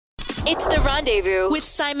It's The Rendezvous with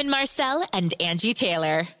Simon Marcel and Angie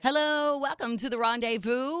Taylor. Hello, welcome to The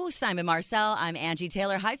Rendezvous. Simon Marcel, I'm Angie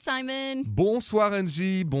Taylor. Hi, Simon. Bonsoir,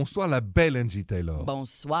 Angie. Bonsoir, la belle Angie Taylor.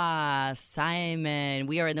 Bonsoir, Simon.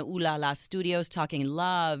 We are in the Ooh La La studios talking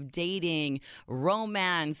love, dating,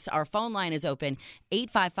 romance. Our phone line is open,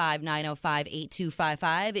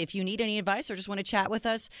 855-905-8255. If you need any advice or just want to chat with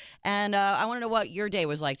us. And I want to know what your day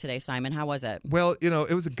was like today, Simon. How was it? Well,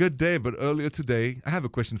 it was a good day, but earlier today, I have a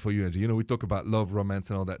question for you, Angie. We talk about love, romance,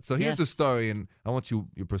 and all that. So here's the story, and I want your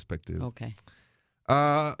perspective. Okay.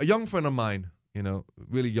 A young friend of mine,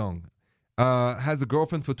 really young, has a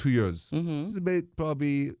girlfriend for 2 years. Mm-hmm. She's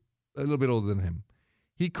probably a little bit older than him.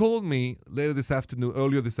 He called me earlier this afternoon,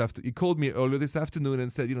 he called me earlier this afternoon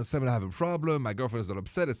and said, Simon, I have a problem. My girlfriend is all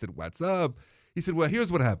upset. I said, what's up? He said, well,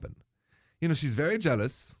 here's what happened. She's very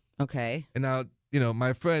jealous. Okay. And now,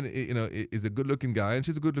 my friend, is a good-looking guy, and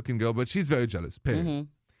she's a good-looking girl, but she's very jealous, period. Mm-hmm.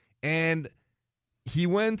 And he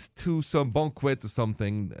went to some banquet or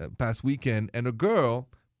something past weekend, and a girl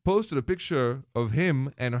posted a picture of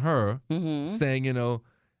him and her saying, me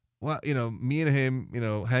and him,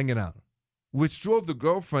 hanging out, which drove the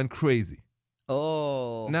girlfriend crazy.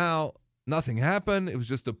 Oh. Now, nothing happened. It was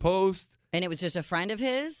just a post. And it was just a friend of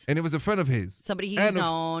his? And it was a friend of his. Somebody he's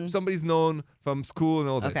known. Somebody's known from school and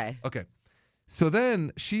all this. Okay. So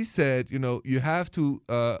then she said, you have to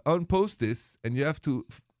unpost this, and you have to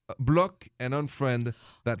block and unfriend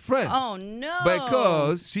that friend. Oh, no.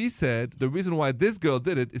 Because she said the reason why this girl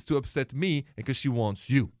did it is to upset me because she wants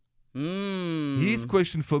you. His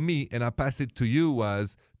question for me, and I pass it to you,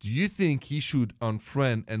 was, do you think he should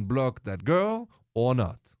unfriend and block that girl or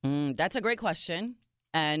not? That's a great question.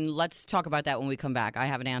 And let's talk about that when we come back. I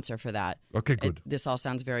have an answer for that. Okay, good. This all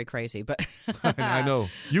sounds very crazy, but I know.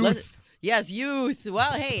 Youth. Yes, youth.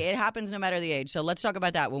 Well, hey, it happens no matter the age. So let's talk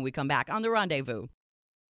about that when we come back on The Rendezvous.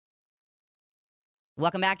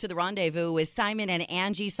 Welcome back to The Rendezvous with Simon and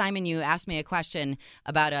Angie. Simon, you asked me a question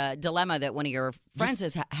about a dilemma that one of your friends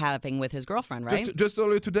is having with his girlfriend, right? Just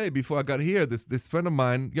earlier today, before I got here, this friend of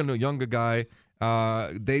mine, younger guy,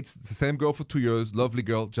 dates the same girl for 2 years, lovely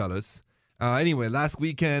girl, jealous. Anyway, last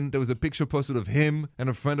weekend, there was a picture posted of him and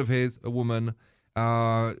a friend of his, a woman,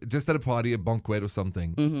 just at a party, a banquet or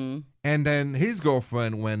something. Mm-hmm. And then his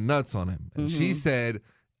girlfriend went nuts on him. And she said,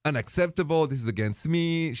 unacceptable, this is against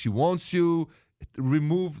me, she wants you.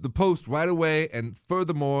 Remove the post right away, and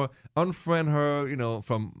furthermore, unfriend her,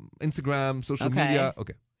 from Instagram, social media.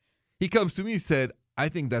 Okay. He comes to me and said, I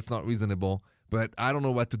think that's not reasonable, but I don't know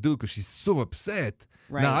what to do because she's so upset.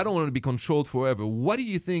 Right. Now, I don't want to be controlled forever. What do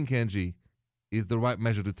you think, Angie, is the right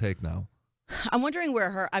measure to take now? I'm wondering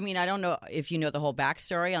I don't know if you know the whole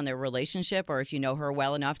backstory on their relationship or if you know her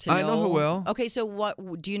well enough to know. I know her well. Okay, so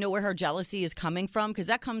what do you know where her jealousy is coming from? Because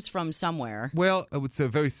that comes from somewhere. Well, I would say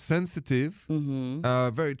very sensitive,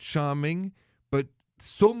 very charming, but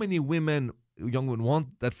so many young women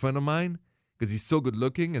want that friend of mine because he's so good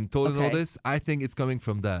looking and tall and all this. I think it's coming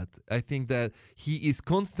from that. I think that he is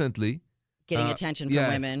constantly getting attention from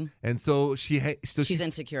women. And so she's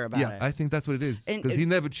insecure about it. Yeah, I think that's what it is. Because he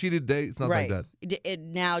never cheated. It's not like that.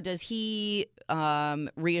 Now, does he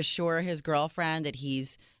reassure his girlfriend that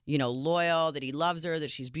he's, loyal, that he loves her,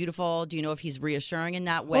 that she's beautiful? Do you know if he's reassuring in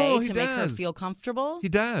that way to make her feel comfortable? He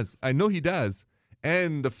does. I know he does.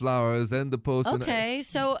 And the flowers and the post. Okay,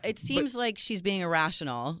 so it seems like she's being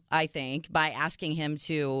irrational, I think, by asking him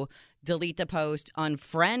to delete the post,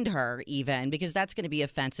 unfriend her even, because that's going to be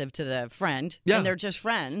offensive to the friend. Yeah. And they're just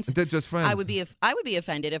friends. They're just friends. I would be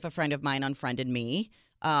offended if a friend of mine unfriended me.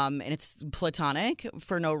 And it's platonic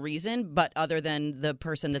for no reason, but other than the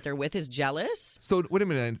person that they're with is jealous. So wait a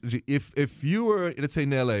minute, Angie. If you were, let's say, in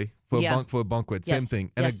LA for a banquet, same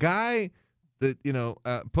thing, and a guy that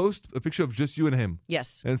post a picture of just you and him,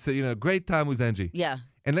 and say, great time with Angie,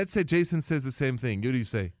 and let's say Jason says the same thing, what do you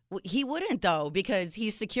say? He wouldn't, though, because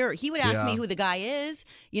he's secure. He would ask me who the guy is,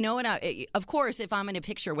 and of course, if I'm in a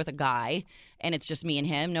picture with a guy and it's just me and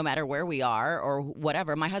him, no matter where we are or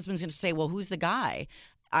whatever, my husband's going to say, well, who's the guy?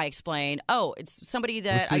 I explain, it's somebody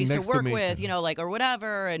that I used to work with, or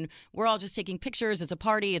whatever, and we're all just taking pictures. It's a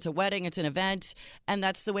party, it's a wedding, it's an event, and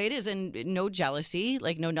that's the way it is, and no jealousy,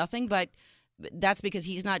 no nothing, but that's because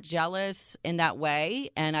he's not jealous in that way,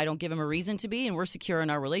 and I don't give him a reason to be, and we're secure in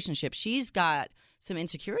our relationship. She's got some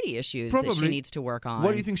insecurity issues that she needs to work on.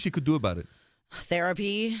 What do you think she could do about it?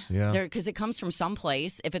 Therapy. Yeah. Because it comes from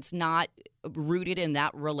someplace. If it's not rooted in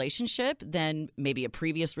that relationship, then maybe a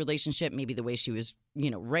previous relationship, maybe the way she was,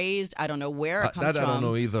 raised. I don't know where it comes that from. I don't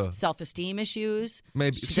know either. Self-esteem issues.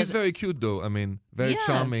 Maybe she's very cute though. I mean, very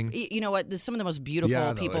charming. You know what? There's some of the most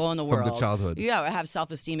beautiful people in the world. From the childhood. Yeah, have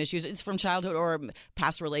self-esteem issues. It's from childhood or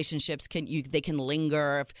past relationships. They can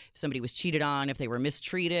linger if somebody was cheated on, if they were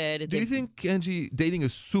mistreated. Do you think, Angie, dating a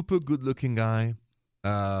super good-looking guy,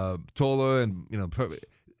 taller and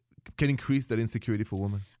can increase that insecurity for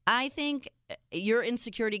women? I think your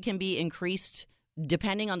insecurity can be increased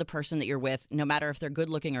depending on the person that you're with, no matter if they're good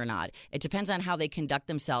looking or not. It depends on how they conduct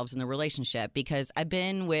themselves in the relationship, because I've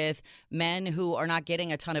been with men who are not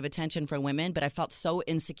getting a ton of attention from women, but I felt so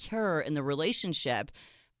insecure in the relationship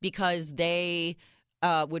because they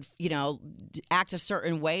would, act a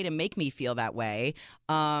certain way to make me feel that way.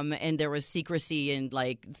 And there was secrecy and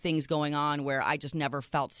things going on where I just never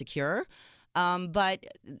felt secure. And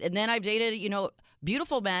then I've dated,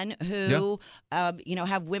 beautiful men who,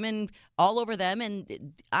 have women all over them.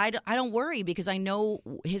 And I don't worry because I know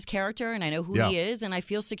his character and I know who he is and I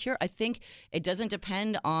feel secure. I think it doesn't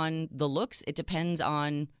depend on the looks. It depends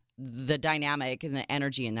on the dynamic and the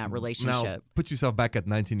energy in that relationship. Now, put yourself back at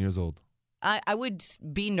 19 years old. I would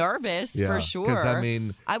be nervous for sure.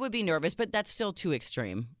 Because I would be nervous, but that's still too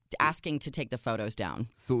extreme, asking to take the photos down.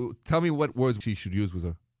 So tell me what words she should use with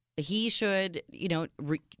her. He should,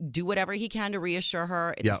 do whatever he can to reassure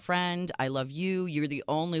her. It's a friend. I love you. You're the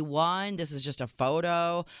only one. This is just a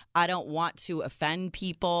photo. I don't want to offend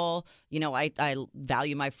people. I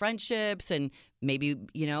value my friendships. And maybe,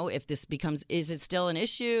 if this is it still an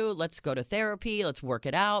issue? Let's go to therapy. Let's work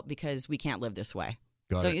it out because we can't live this way.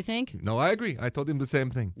 Don't you think? No, I agree. I told him the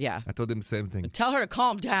same thing. Yeah. I told him the same thing. Tell her to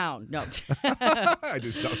calm down. No. I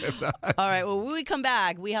did tell him that. All right. Well, when we come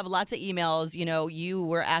back, we have lots of emails. You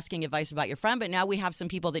were asking advice about your friend, but now we have some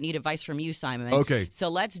people that need advice from you, Simon. Okay. So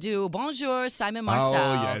let's do Bonjour, Simon Marcel.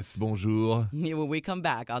 Oh, yes. Bonjour. When we come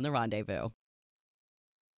back on The Rendezvous.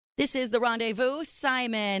 This is The Rendezvous,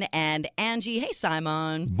 Simon and Angie. Hey,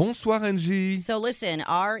 Simon. Bonsoir, Angie. So listen,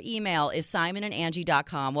 our email is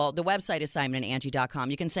simonandangie.com. Well, the website is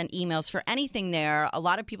simonandangie.com. You can send emails for anything there. A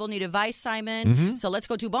lot of people need advice, Simon. Mm-hmm. So let's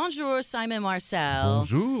go to Bonjour, Simon Marcel.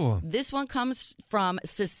 Bonjour. This one comes from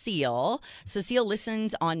Cecile. Cecile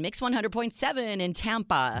listens on Mix 100.7 in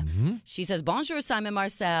Tampa. Mm-hmm. She says, Bonjour, Simon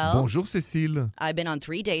Marcel. Bonjour, Cecile. I've been on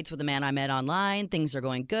 3 dates with a man I met online. Things are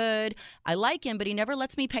going good. I like him, but he never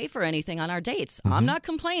lets me pay for anything on our dates. I'm not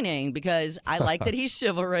complaining because I like that he's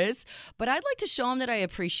chivalrous, but I'd like to show him that I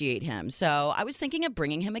appreciate him. So I was thinking of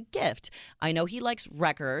bringing him a gift. I know he likes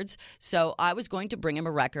records, so I was going to bring him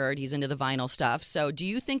a record. He's into the vinyl stuff. So do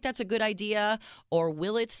you think that's a good idea, or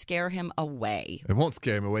will it scare him away? It won't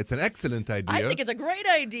scare him away. It's an excellent idea. I think it's a great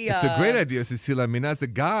idea. It's a great idea, Cecile. I mean, as a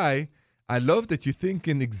guy, I love that you think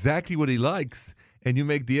in exactly what he likes and you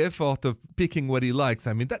make the effort of picking what he likes.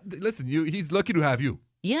 I mean, listen, he's lucky to have you.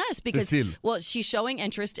 Yes, because, Cecile. well, she's showing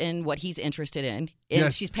interest in what he's interested in, and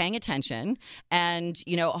Yes. she's paying attention, and,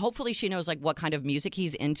 hopefully she knows, what kind of music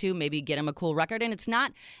he's into, maybe get him a cool record, and it's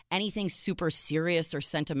not anything super serious or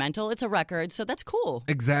sentimental. It's a record, so that's cool.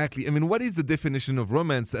 Exactly. I mean, what is the definition of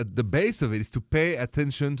romance? At the base of it is to pay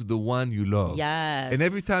attention to the one you love. Yes. And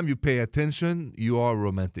every time you pay attention, you are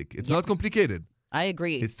romantic. It's not complicated. I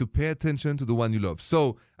agree. It's to pay attention to the one you love.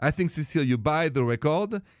 So I think, Cecile, you buy the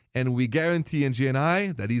record, and we guarantee Angie and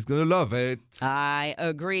I that he's going to love it. I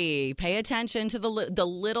agree. Pay attention to the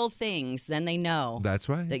little things. Then they know That's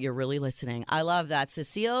right. that you're really listening. I love that.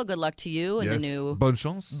 Cecile, good luck to you and the new Bonne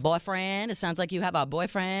chance. boyfriend. It sounds like you have a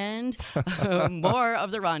boyfriend. More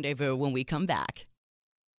of The Rendezvous when we come back.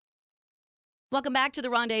 Welcome back to The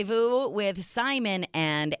Rendezvous with Simon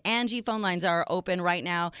and Angie. Phone lines are open right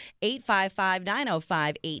now,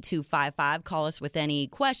 855-905-8255. Call us with any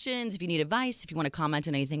questions, if you need advice, if you want to comment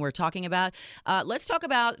on anything we're talking about. Let's talk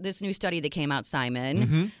about this new study that came out,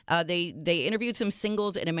 Simon. Mm-hmm. They interviewed some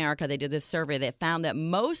singles in America. They did this survey that found that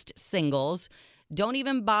most singles don't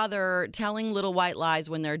even bother telling little white lies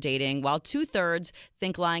when they're dating, while 2/3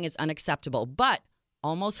 think lying is unacceptable. But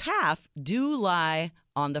almost half do lie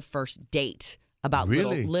on the first date about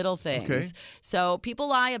little things. Okay. So people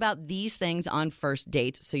lie about these things on first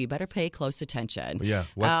dates, so you better pay close attention. Yeah,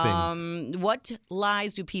 what things? What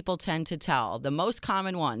lies do people tend to tell? The most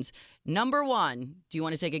common ones. Number one, do you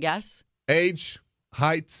want to take a guess? Age,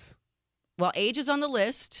 height. Well, age is on the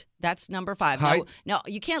list. That's number 5. Height? No,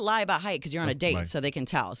 you can't lie about height because you're on a date, right. so they can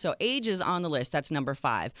tell. So age is on the list. That's number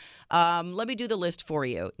 5. Let me do the list for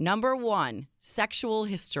you. Number 1, sexual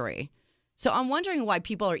history. So I'm wondering why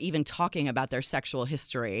people are even talking about their sexual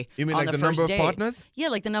history. You mean on like the first number date. of partners? Yeah,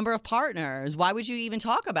 like the number of partners. Why would you even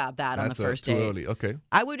talk about that on the first too date? early. Okay.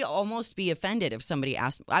 I would almost be offended if somebody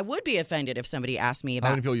asked. I would be offended if somebody asked me about.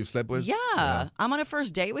 How many people you've slept with? Yeah, I'm on a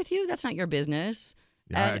first date with you. That's not your business.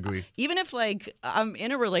 Yeah, And I agree. Even if like I'm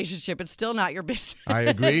in a relationship, it's still not your business. I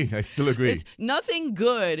agree. I still agree. Nothing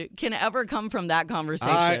good can ever come from that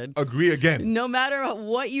conversation. I agree again. No matter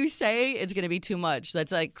what you say, it's going to be too much.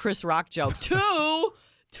 That's like Chris Rock joke. Two?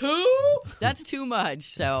 That's too much.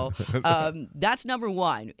 So that's number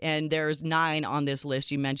one. And there's 9 on this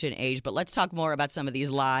list. You mentioned age, but let's talk more about some of these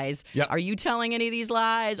lies. Yep. Are you telling any of these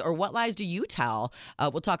lies, or what lies do you tell?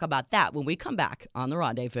 We'll talk about that when we come back on The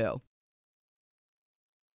Rendezvous.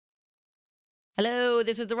 Hello,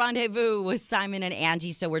 this is The Rendezvous with Simon and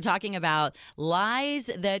Angie. So we're talking about lies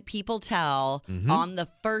that people tell on the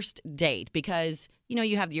first date because,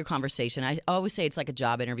 you have your conversation. I always say it's like a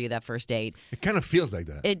job interview, that first date. It kind of feels like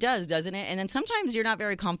that. It does, doesn't it? And then sometimes you're not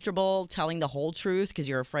very comfortable telling the whole truth because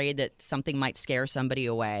you're afraid that something might scare somebody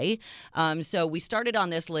away. So we started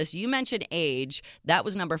on this list. You mentioned age. That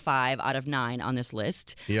was number 5 out of 9 on this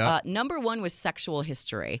list. Yeah. Number 1 was sexual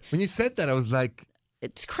history. When you said that, I was like,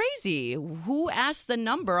 It's crazy. Who asked the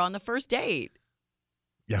number on the first date?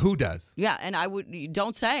 yeah, who does? Yeah, and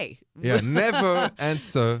don't say. Yeah, never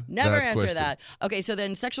answer Never that answer question. that. Okay, so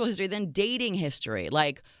then sexual history, then dating history.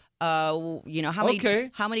 Like, how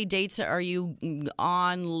many dates are you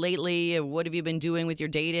on lately? What have you been doing with your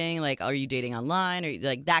dating? Like, are you dating online or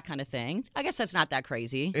like that kind of thing? I guess that's not that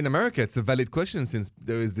crazy. In America, it's a valid question since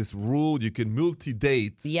there is this rule you can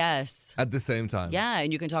multi-date Yes. at the same time. Yeah,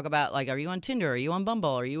 and you can talk about like, are you on Tinder? Are you on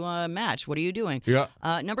Bumble? Are you on Match? What are you doing? Yeah.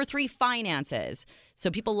 Number 3, finances. So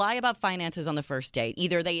people lie about finances on the first date.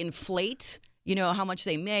 Either they inflate, how much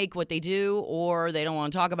they make, what they do, or they don't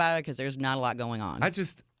want to talk about it because there's not a lot going on. I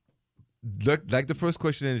just like the first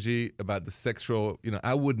question, Angie, about the sexual,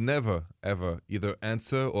 I would never, ever either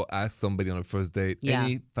answer or ask somebody on a first date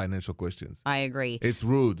any financial questions. I agree. It's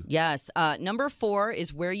rude. Yes. Number 4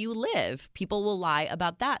 is where you live. People will lie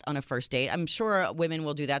about that on a first date. I'm sure women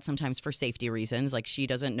will do that sometimes for safety reasons. Like she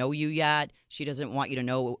doesn't know you yet. She doesn't want you to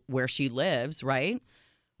know where she lives, right?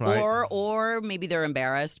 Right. Or maybe they're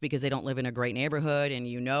embarrassed because they don't live in a great neighborhood and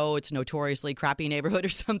it's notoriously crappy neighborhood or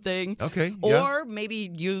something. Okay. Or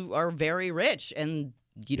maybe you are very rich and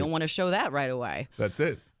you don't want to show that right away. That's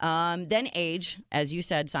it. Then age, as you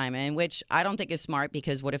said, Simon, which I don't think is smart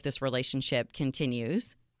because what if this relationship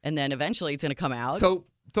continues and then eventually it's going to come out? So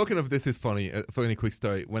talking of this is funny. A funny quick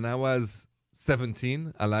story. When I was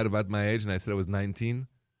 17, I lied about my age and I said I was 19.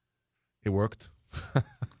 It worked.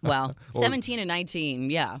 Well, 17 and 19,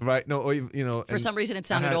 yeah. Right. No, or, For some reason, it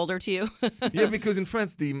sounded older to you. Yeah, because in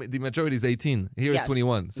France, the majority is 18. Here it's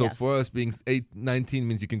 21. So for us, being 19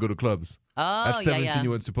 means you can go to clubs. Oh, At 17, you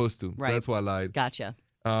weren't supposed to. Right. So that's why I lied. Gotcha.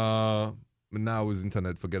 Now with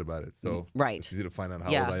internet, forget about it. So it's easy to find out how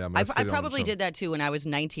old I am. I probably did that too when I was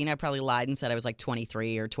 19. I probably lied and said I was like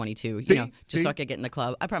 23 or 22, just so I could get in the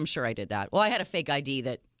club. I'm sure I did that. Well, I had a fake ID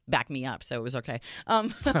that backed me up, so it was okay.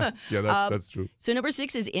 Yeah, that's true. So number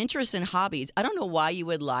 6 is interests and hobbies. I don't know why you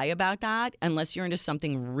would lie about that unless you're into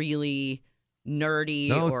something really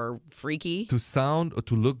nerdy or freaky. To sound or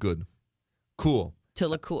to look good. Cool. To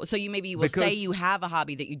look cool. So you will say you have a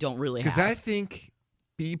hobby that you don't really have. Because I think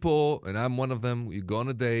people, and I'm one of them, you go on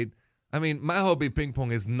a date. I mean, my hobby, ping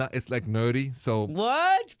pong, it's like nerdy. So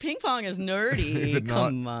what? Ping pong is nerdy. Is it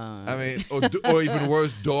Come not? on. I mean, or even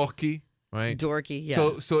worse, dorky. Right? Dorky, yeah.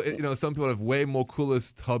 So some people have way more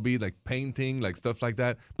coolest hobby, like painting, like stuff like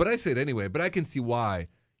that. But I say it anyway. But I can see why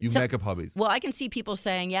you make up hobbies. Well, I can see people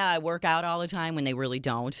saying, yeah, I work out all the time when they really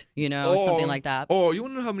don't, something like that. Or you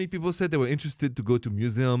want to know how many people said they were interested to go to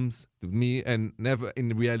museums, to me, and never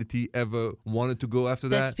in reality ever wanted to go after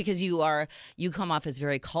that? That's because you come off as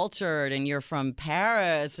very cultured and you're from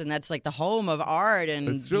Paris and that's like the home of art and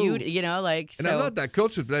beauty, And I'm not that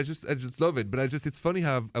cultured, but I just love it. But it's funny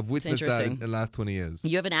how I've witnessed that in the last 20 years.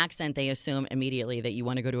 You have an accent, they assume immediately that you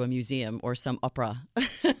want to go to a museum or some opera.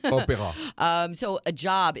 Opera. So a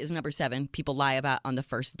job is number 7. People lie about on the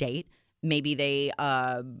first date. Maybe they,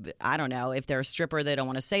 I don't know, if they're a stripper, they don't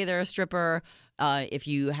want to say they're a stripper. If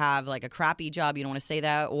you have like a crappy job, you don't want to say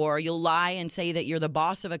that. Or you'll lie and say that you're the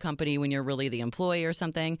boss of a company when you're really the employee or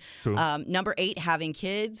something. True. Number 8, having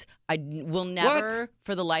kids. I will never,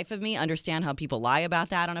 for the life of me, understand how people lie about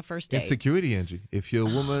that on a first date. Insecurity, Angie. If you're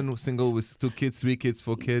a woman single with 2 kids, 3 kids,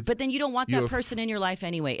 4 kids. But then you don't want that person in your life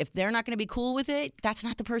anyway. If they're not going to be cool with it, that's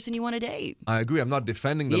not the person you want to date. I agree. I'm not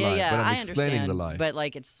defending the lie, but I'm explaining the lie. But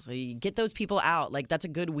like you get those people out. Like that's a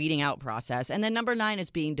good weeding out process. And then number 9 is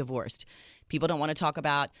being divorced. People don't want to talk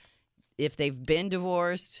about if they've been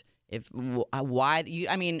divorced, why you.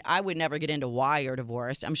 I mean, I would never get into why you're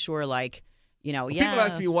divorced. I'm sure, like. People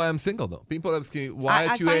ask me why I'm single, though. People ask me, why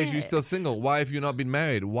at your age are you still single? Why have you not been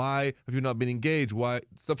married? Why have you not been engaged? Why?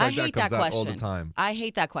 Stuff like that comes out all the time. I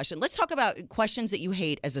hate that question. Let's talk about questions that you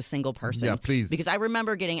hate as a single person. Yeah, please. Because I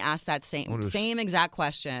remember getting asked that same exact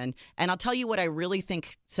question, and I'll tell you what I really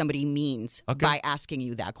think somebody means by asking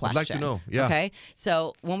you that question. I'd like to know, yeah. Okay?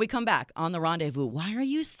 So when we come back on The Rendezvous, why are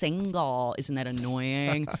you single? Isn't that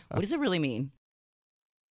annoying? What does it really mean?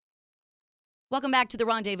 Welcome back to The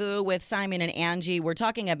Rendezvous with Simon and Angie. We're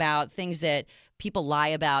talking about things that people lie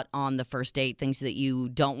about on the first date, things that you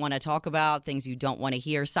don't want to talk about, things you don't want to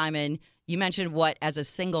hear. Simon, you mentioned what, as a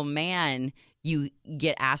single man, you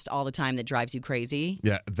get asked all the time that drives you crazy.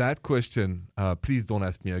 Yeah, that question, please don't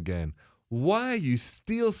ask me again. Why are you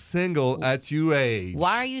still single at your age?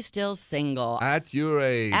 Why are you still single? At your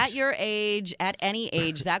age. At your age, at any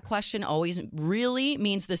age, that question always really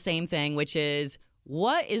means the same thing, which is,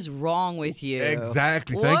 what is wrong with you?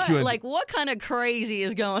 Exactly. Thank you. Like, what kind of crazy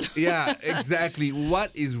is going on? Yeah, exactly.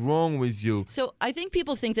 What is wrong with you? So I think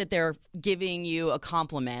people think that they're giving you a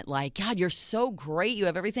compliment. Like, God, you're so great. You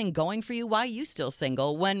have everything going for you. Why are you still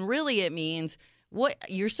single? When really it means, what?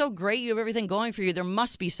 You're so great. You have everything going for you. There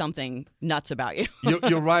must be something nuts about you.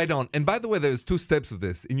 You're right on. And by the way, there's 2 steps of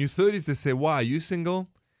this. In your 30s, they say, why are you single?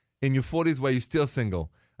 In your 40s, why are you still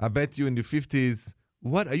single? I bet you in your 50s,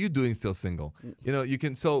 what are you doing still single? You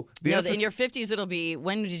can, so... in your 50s, it'll be,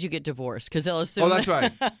 when did you get divorced? Because they'll assume... Oh, that's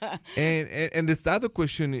right. And this other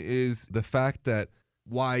question is the fact that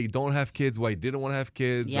why you don't have kids, why you didn't want to have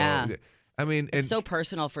kids. Yeah. It's so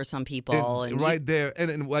personal for some people. And there.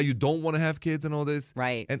 And why you don't want to have kids and all this.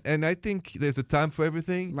 Right. And I think there's a time for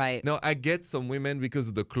everything. Right. I get some women because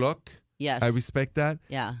of the clock. Yes. I respect that.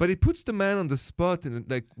 Yeah. But it puts the man on the spot and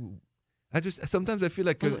like... sometimes I feel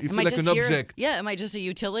like you feel like an object. Yeah, am I just a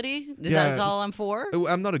utility? That's all I'm for?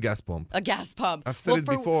 I'm not a gas pump. A gas pump. I've said it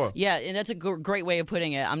before. Yeah, and that's a great way of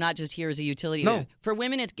putting it. I'm not just here as a utility. No. For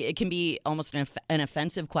women, it can be almost an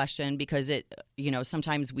offensive question because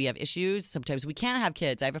sometimes we have issues. Sometimes we can't have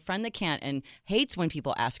kids. I have a friend that can't and hates when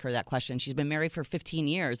people ask her that question. She's been married for 15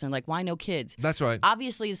 years and like, why no kids? That's right.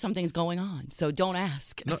 Obviously, something's going on, so don't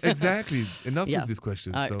ask. No, exactly. Enough with this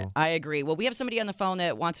question. I agree. Well, we have somebody on the phone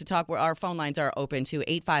that wants to talk. Our phone lines are open to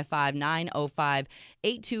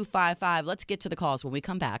 855-905-8255. Let's get to the calls when we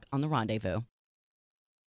come back on The Rendezvous.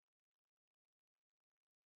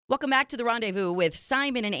 Welcome back to The Rendezvous with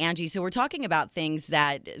Simon and Angie. So we're talking about things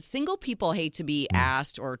that single people hate to be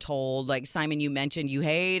asked or told. Like, Simon, you mentioned you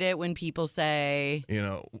hate it when people say...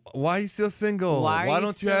 why are you still single? Why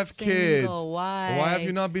don't you have kids? Why? Why have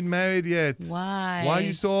you not been married yet? Why? Why are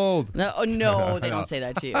you so old? No, they don't say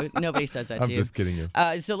that to you. Nobody says that to you. I'm just kidding you.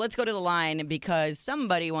 So let's go to the line because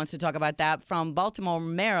somebody wants to talk about that from Baltimore,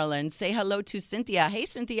 Maryland. Say hello to Cynthia. Hey,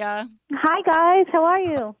 Cynthia. Hi, guys. How are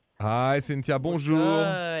you? Hi, Cynthia. Bonjour.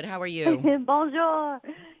 Good. How are you? Bonjour.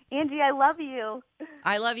 Angie, I love you.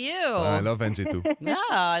 I love you. I love Angie too. Yeah,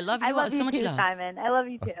 I love you. I love so you much too, love. Simon. I love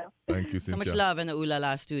you too. Thank you, Cynthia. So much love in the Ooh La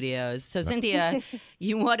La studios. So, Cynthia,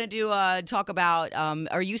 you wanted to talk about,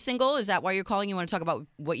 are you single? Is that why you're calling? You want to talk about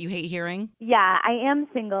what you hate hearing? Yeah, I am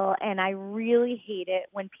single, and I really hate it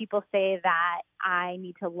when people say that I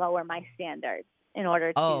need to lower my standards in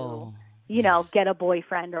order to... get a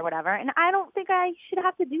boyfriend or whatever. And I don't think I should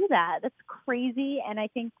have to do that. That's crazy. And I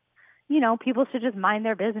think, people should just mind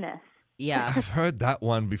their business. Yeah. I've heard that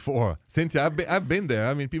one before. Cynthia, I've been there.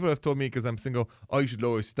 I mean, people have told me because I'm single, you should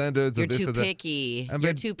lower standards or You're this too or that. picky.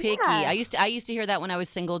 You're too picky. Yeah. I used to hear that when I was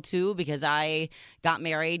single too because I got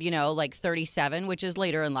married, like 37, which is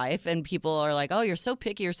later in life, and people are like, "Oh, you're so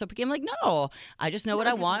picky. You're so picky." I'm like, "No, I just know what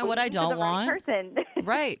I want and what I don't want." Person.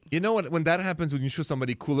 Right. You know what? When that happens, when you show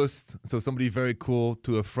somebody coolest, so somebody very cool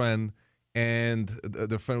to a friend, and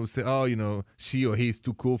the friend will say, she or he's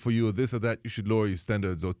too cool for you, or this or that, you should lower your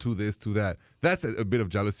standards, or to this, to that. That's a bit of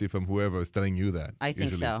jealousy from whoever is telling you that. I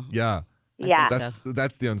think so. Yeah. Yeah.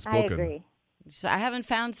 That's the unspoken. I agree. So I haven't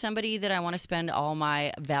found somebody that I want to spend all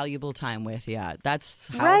my valuable time with yet. That's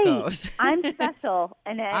how it goes. I'm special.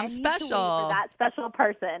 And I'm I need special. to wait for that special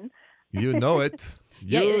person. You know it.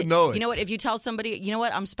 You know it. You know what? If you tell somebody, you know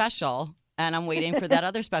what, I'm special, and I'm waiting for that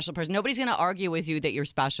other special person, nobody's going to argue with you that you're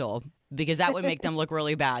special because that would make them look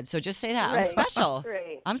really bad. So just say that. I'm special.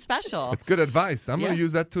 Right. I'm special. It's good advice. I'm going to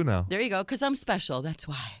use that too now. There you go, because I'm special. That's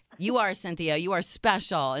why. You are, Cynthia. You are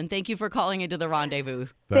special. And thank you for calling into The Rendezvous.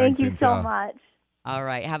 Thank you Cynthia. so much. All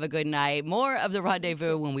right. Have a good night. More of The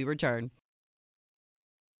Rendezvous when we return.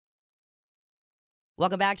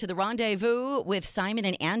 Welcome back to The Rendezvous with Simon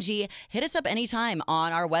and Angie. Hit us up anytime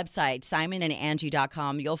on our website,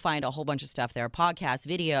 simonandangie.com. You'll find a whole bunch of stuff there, podcasts,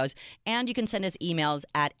 videos, and you can send us emails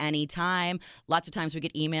at any time. Lots of times we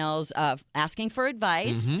get emails asking for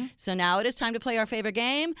advice. So now it is time to play our favorite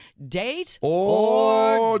game, Date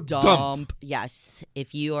or Dump. Yes.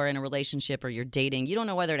 If you are in a relationship or you're dating, you don't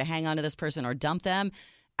know whether to hang on to this person or dump them.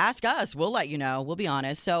 Ask us. We'll let you know. We'll be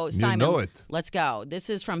honest. So, Simon, let's go. This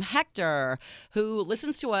is from Hector, who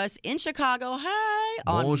listens to us in Chicago. Hi.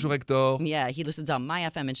 Bonjour, Hector. Yeah, he listens on My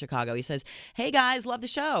FM in Chicago. He says, hey, guys, love the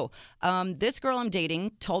show. This girl I'm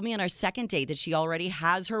dating told me on our second date that she already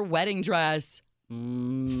has her wedding dress.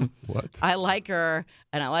 What? I like her,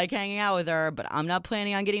 and I like hanging out with her, but I'm not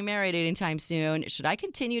planning on getting married anytime soon. Should I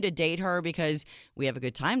continue to date her because we have a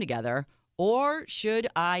good time together, or should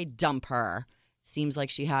I dump her? Seems like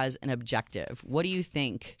she has an objective. What do you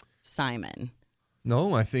think, Simon?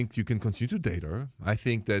 No, I think you can continue to date her. I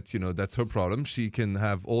think that, that's her problem. She can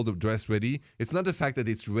have all the dress ready. It's not the fact that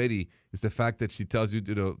it's ready. It's the fact that she tells you,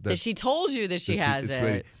 that she told you that she has it.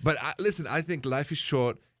 Ready. But listen, I think life is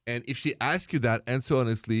short. And if she asks you that, answer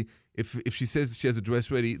honestly. If she says she has a dress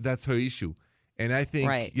ready, that's her issue. And I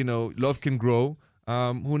think, love can grow.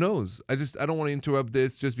 Who knows? I don't want to interrupt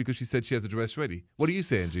this just because she said she has a dress ready. What do you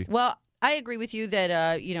say, Angie? Well, I agree with you that,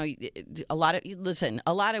 a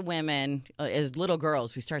lot of women, as little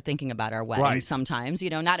girls, we start thinking about our wedding sometimes.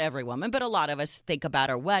 Not every woman, but a lot of us think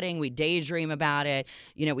about our wedding. We daydream about it.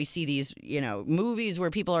 We see these, movies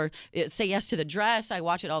where people say yes to the dress. I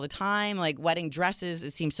watch it all the time, like wedding dresses.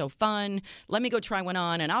 It seems so fun. Let me go try one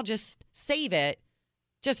on, and I'll just save it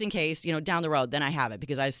just in case, down the road, then I have it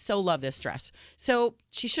because I so love this dress. So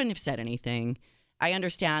she shouldn't have said anything. I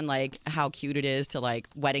understand, how cute it is to,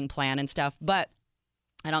 wedding plan and stuff, but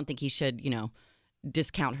I don't think he should,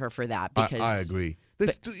 discount her for that. Because I agree.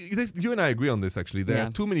 You and I agree on this, actually. There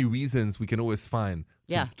are too many reasons we can always find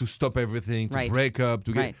to stop everything, to break up,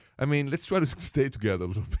 to get... I mean, let's try to stay together a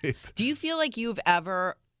little bit. Do you feel like you've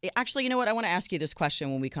ever... Actually, you know what? I want to ask you this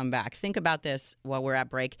question when we come back. Think about this while we're at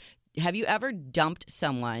break. Have you ever dumped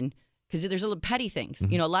someone... Because there's a little petty things,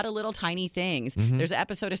 a lot of little tiny things. There's an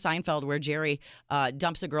episode of Seinfeld where Jerry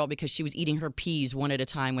dumps a girl because she was eating her peas one at a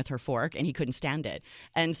time with her fork, and he couldn't stand it.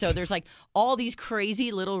 And so there's all these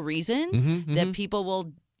crazy little reasons that people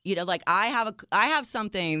will, I have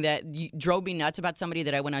something that drove me nuts about somebody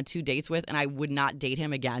that I went on 2 dates with, and I would not date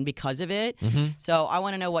him again because of it. So I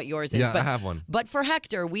want to know what yours is. Yeah, I have one. But for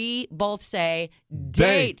Hector, we both say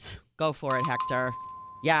date. Go for it, Hector.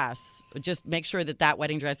 Yes. Just make sure that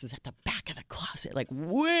wedding dress is at the back of the closet,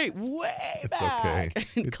 way it's back.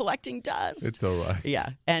 Okay. Collecting dust. It's all right. Yeah.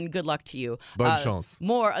 And good luck to you. Bonne chance.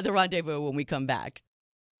 More of The Rendezvous when we come back.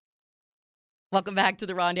 Welcome back to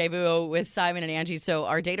The Rendezvous with Simon and Angie. So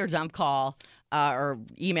our date or dump call or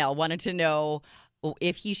email wanted to know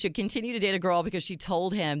if he should continue to date a girl because she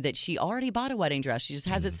told him that she already bought a wedding dress. She just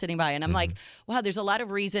has it sitting by. And I'm like, wow, there's a lot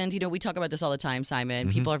of reasons. We talk about this all the time, Simon.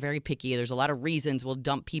 People are very picky. There's a lot of reasons we'll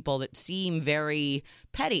dump people that seem very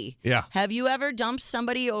petty. Yeah. Have you ever dumped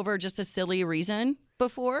somebody over just a silly reason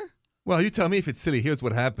before? Well, you tell me if it's silly. Here's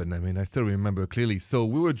what happened. I mean, I still remember clearly. So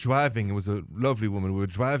we were driving. It was a lovely woman. We were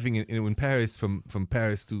driving in Paris from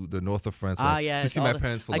Paris to the north of France. Yes. To see my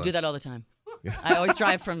parents for lunch. I do that all the time. I always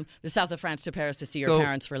drive from the south of France to Paris to see your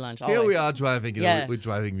parents for lunch. Here we are driving. We're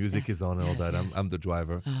driving. Music is on and all that. I'm the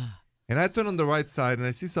driver. And I turn on the right side and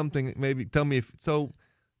I see something. Maybe tell me if so.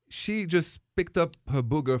 She just picked up her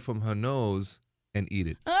booger from her nose and eat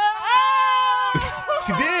it.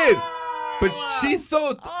 She did, but she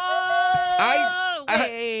thought.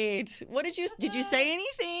 Wait. What did you say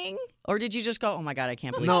anything, or did you just go? Oh my God, I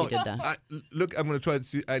can't believe she did that. Look, I'm gonna try to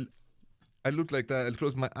see. I looked like that. I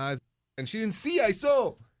closed my eyes. And she didn't see, I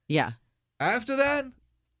saw. Yeah. After that,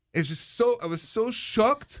 it's just I was so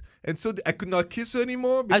shocked. And so I could not kiss her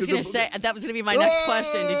anymore. I was going to say, that was going to be my next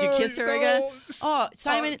question. Did you kiss her again? Oh,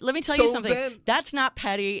 Simon, let me tell you something. That's not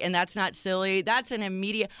petty and that's not silly. That's an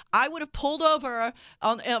immediate. I would have pulled over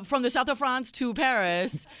from the south of France to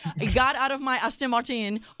Paris, got out of my Aston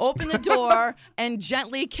Martin, opened the door, and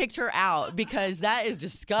gently kicked her out because that is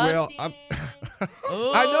disgusting.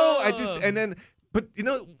 Well, I know. But,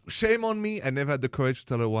 shame on me. I never had the courage to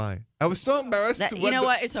tell her why. I was so embarrassed. You know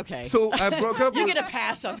what? It's okay. So I broke up. You get a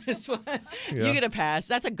pass on this one. Yeah. You get a pass.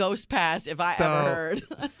 That's a ghost pass if I ever heard.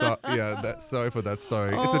 Sorry for that story.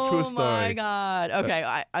 It's a true story. Oh, my God. Okay.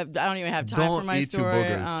 I don't even have time for my story.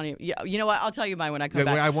 You know what? I'll tell you mine when I come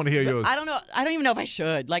back. I want to hear yours. I don't know. I don't even know if I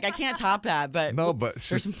should. I can't top that. But no, but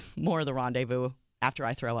there's more of The Rendezvous after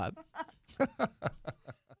I throw up.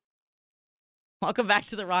 Welcome back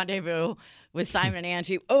to the Rendezvous with Simon and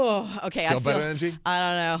Angie. Oh, okay. Feel better, Angie? I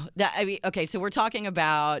don't know. Okay, so we're talking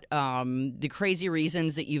about the crazy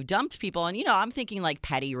reasons that you've dumped people. And, I'm thinking like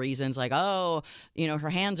petty reasons like, her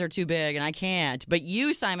hands are too big and I can't. But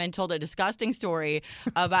you, Simon, told a disgusting story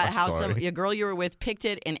about how a girl you were with picked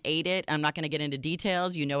it and ate it. I'm not going to get into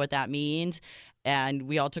details. You know what that means. And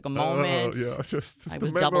we all took a moment. I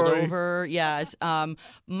was doubled over. Yes.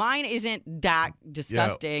 Mine isn't that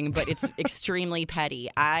disgusting, but it's extremely petty.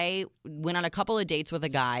 I went on a couple of dates with a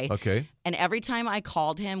guy. Okay. And every time I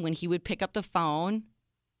called him, when he would pick up the phone,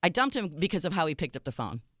 I dumped him because of how he picked up the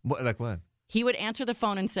phone. What? Like what? He would answer the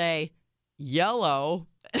phone and say, "Yellow."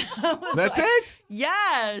 That's it?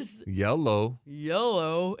 Yes. Yellow.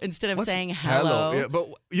 Instead of saying hello. Yeah, but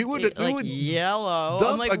you would yellow.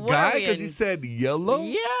 dump I'm like, a guy because he said yellow?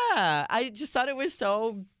 Yeah. I just thought it was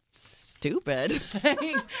so stupid.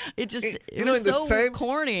 It in was the so same,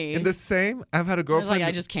 corny. In the same, I've had a I was girlfriend.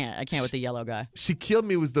 like, I can't with the yellow guy. She killed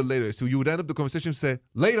me with the later. So you would end up the conversation and say,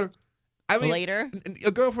 later. Later?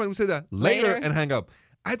 A girlfriend would say that, later, and hang up.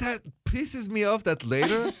 That pisses me off, that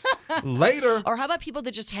later. Later. Or how about people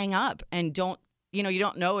that just hang up and don't, you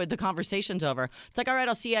don't know the conversation's over. It's like, all right,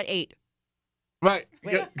 I'll see you at 8. Right.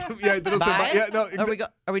 Wait. Yeah. They don't say bye. Yeah. No.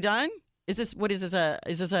 Are we done? Is this a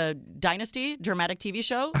dynasty dramatic TV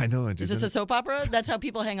show? I know. Is this a soap opera? That's how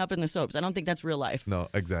people hang up in the soaps. I don't think that's real life. No,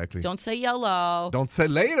 exactly. Don't say yellow. Don't say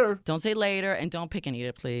later. Don't say later, and don't pick and eat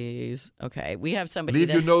it, please. Okay, we have somebody.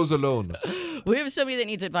 Leave your nose alone. We have somebody that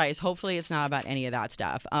needs advice. Hopefully, it's not about any of that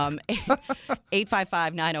stuff.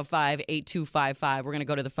 855-905-8255. We're gonna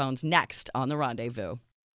go to the phones next on the Rendezvous.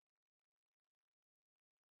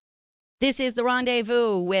 This is the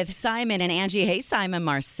Rendezvous with Simon and Angie. Hey, Simon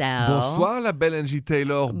Marcel. Bonsoir, la belle Angie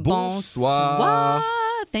Taylor. Bonsoir.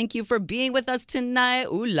 Thank you for being with us tonight.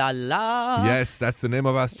 Ooh la la. Yes, that's the name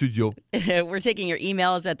of our studio. We're taking your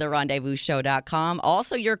emails at therendezvousshow.com.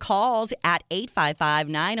 Also, your calls at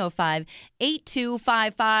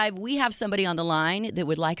 855-905-8255. We have somebody on the line that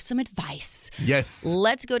would like some advice. Yes.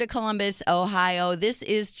 Let's go to Columbus, Ohio. This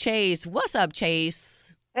is Chase. What's up,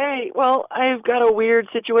 Chase? Hey, well, I've got a weird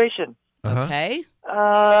situation. Uh-huh. Okay.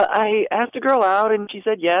 I asked a girl out, and she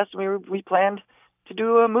said yes. We planned to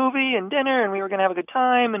do a movie and dinner, and we were going to have a good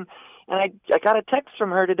time. And I got a text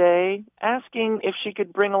from her today asking if she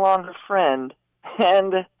could bring along her friend.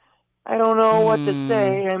 And I don't know what to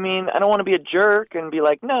say. I mean, I don't want to be a jerk and be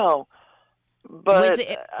like, no. But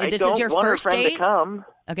this don't is your want first her friend date? to come.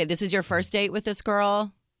 Okay, this is your first date with this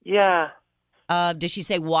girl? Yeah. Did she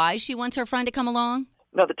say why she wants her friend to come along?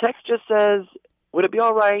 No, the text just says, would it be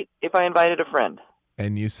all right if I invited a friend?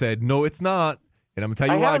 And you said, no, it's not. And I'm going to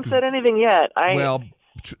tell you why. I haven't said anything yet. Well,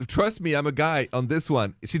 trust me, I'm a guy on this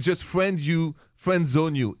one. She just friend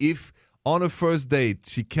zone you. If on a first date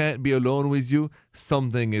she can't be alone with you,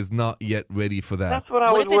 something is not yet ready for that. That's what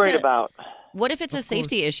I was worried about. What if it's a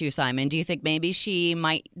safety issue, Simon? Do you think maybe she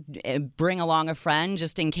might bring along a friend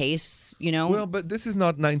just in case, Well, but this is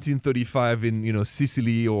not 1935 in,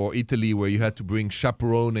 Sicily or Italy where you had to bring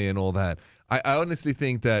chaperone and all that. I honestly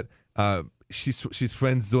think that she's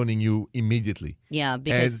friend zoning you immediately. Yeah,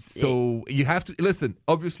 because you have to listen.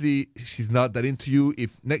 Obviously, she's not that into you.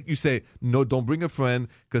 If you say no, don't bring a friend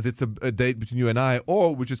because it's a date between you and I,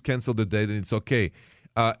 or we just cancel the date and it's okay,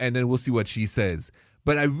 and then we'll see what she says.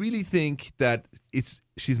 But I really think that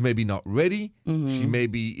she's maybe not ready. Mm-hmm. She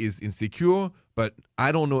maybe is insecure. But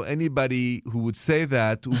I don't know anybody who would say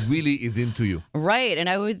that who really is into you. Right. And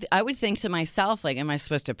I would think to myself, like, am I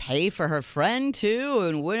supposed to pay for her friend too?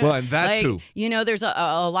 And that too. There's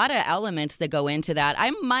a lot of elements that go into that.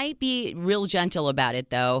 I might be real gentle about it,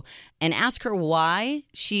 though, and ask her why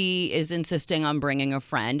she is insisting on bringing a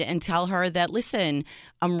friend and tell her that, listen,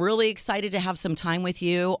 I'm really excited to have some time with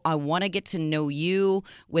you. I want to get to know you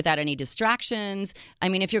without any distractions. I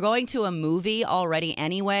mean, if you're going to a movie already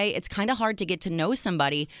anyway, it's kind of hard to get to know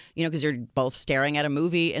somebody, because you're both staring at a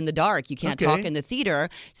movie in the dark. You can't talk in the theater.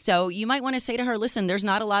 So you might want to say to her, listen, there's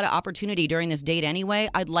not a lot of opportunity during this date anyway.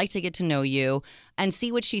 I'd like to get to know you and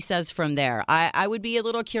see what she says from there. I would be a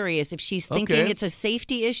little curious if she's thinking it's a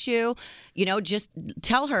safety issue. Just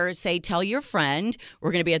tell your friend,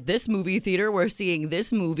 we're going to be at this movie theater. We're seeing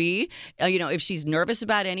this movie. If she's nervous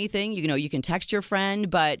about anything, you can text your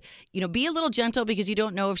friend, but, be a little gentle because you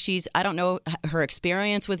don't know if I don't know her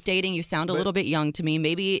experience with dating. You sound a little bit young to me.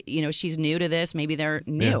 Maybe, she's new to this. Maybe they're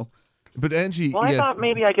new. Yeah. But Angie, well, I thought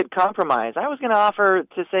maybe I could compromise. I was going to offer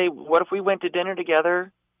to say, what if we went to dinner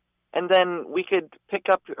together and then we could pick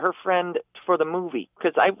up her friend for the movie.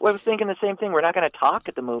 Because I was thinking the same thing. We're not going to talk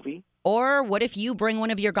at the movie. Or what if you bring one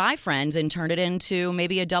of your guy friends and turn it into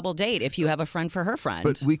maybe a double date if you have a friend for her friend?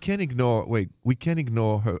 But we can't ignore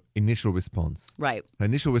her initial response. Right. Her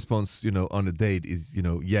initial response, on a date is,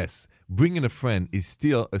 yes. Bringing a friend is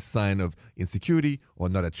still a sign of insecurity or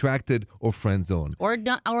not attracted or friend zone. Or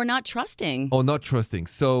not trusting. Or not trusting.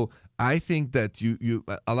 So I think that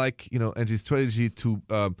I like, Angie's strategy to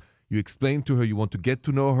you explain to her you want to get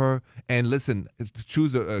to know her, and listen,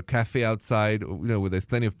 choose a cafe outside, where there's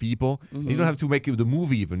plenty of people. Mm-hmm. You don't have to make it the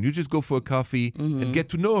movie even. You just go for a coffee and get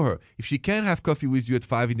to know her. If she can't have coffee with you at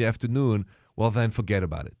 5 p.m, well, then forget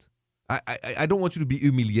about it. I don't want you to be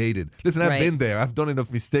humiliated. Listen, I've been there. I've done enough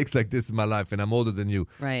mistakes like this in my life, and I'm older than you.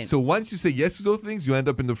 Right. So once you say yes to those things, you end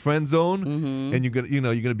up in the friend zone, and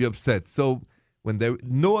you're gonna be upset. So when there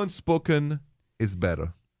no unspoken is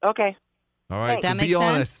better. Okay. All right. That So makes be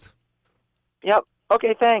sense. honest. Yep.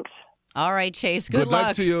 Okay, thanks. All right, Chase. Good luck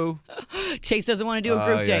luck to you. Chase doesn't want to do a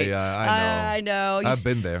group date. Yeah, I know. I've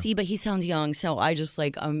been there. See, but he sounds young, so I just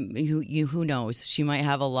who knows? She might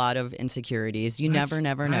have a lot of insecurities. You never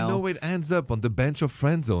know. I know it ends up on the bench of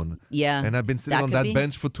friend zone. Yeah, and I've been sitting on that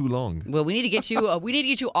bench for too long. Well, we need to get you. We need to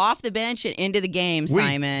get you off the bench and into the game,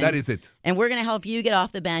 Simon. That is it. And we're going to help you get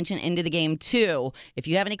off the bench and into the game too. If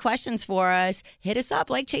you have any questions for us, hit us up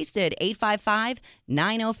like Chase did.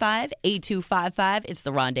 855-905-8255. It's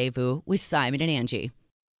the Rendezvous with Simon and Angie.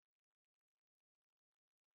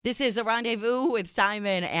 This is a Rendezvous with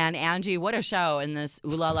Simon and Angie. What a show in this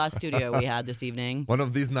Ooh La La studio we had this evening. One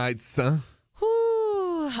of these nights, huh?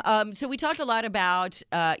 So we talked a lot about,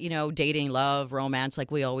 dating, love, romance,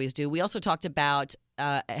 like we always do. We also talked about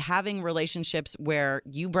having relationships where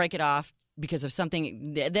you break it off because of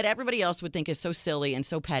something that everybody else would think is so silly and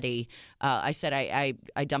so petty. I said I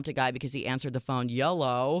dumped a guy because he answered the phone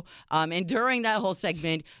yellow. And during that whole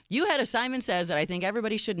segment, you had a Simon Says that I think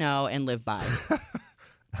everybody should know and live by.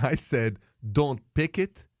 I said, don't pick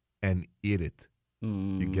it and eat it.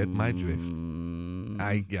 You get my drift.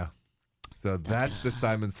 So that's the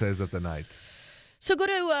Simon Says of the night. So go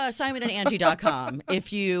to simonandangie.com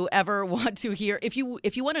if you ever want to hear, if you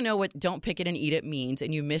want to know what don't pick it and eat it means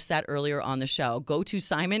and you missed that earlier on the show, go to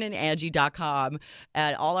simonandangie.com.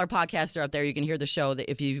 All our podcasts are up there. You can hear the show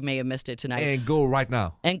that if you may have missed it tonight. And go right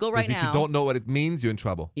now. If you don't know what it means, you're in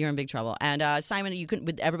trouble. You're in big trouble. And Simon,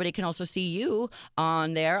 everybody can also see you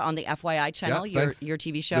on there on the FYI channel, your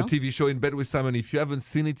TV show. The TV show In Bed with Simon. If you haven't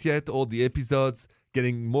seen it yet, all the episodes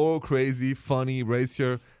getting more crazy, funny,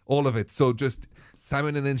 racier, all of it. So just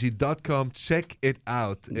simonandangie.com. Check it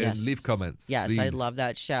out and leave comments. Yes, please. I love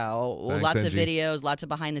that show. Thanks, lots Angie. of videos, lots of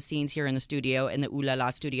behind the scenes here in the studio, in the Ooh La La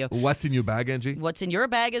studio. What's in your bag, Angie? What's in your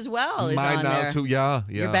bag as well is Mine on now there. Too. Yeah.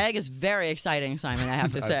 Your bag is very exciting, Simon, I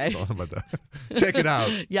have to say. I don't know about that. Check it out.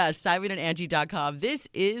 Yes, simonandangie.com. This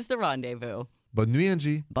is The Rendezvous. Bonne nuit,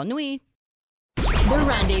 Angie. Bonne nuit. The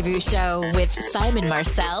Rendezvous Show with Simon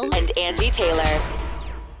Marcel and Angie Taylor.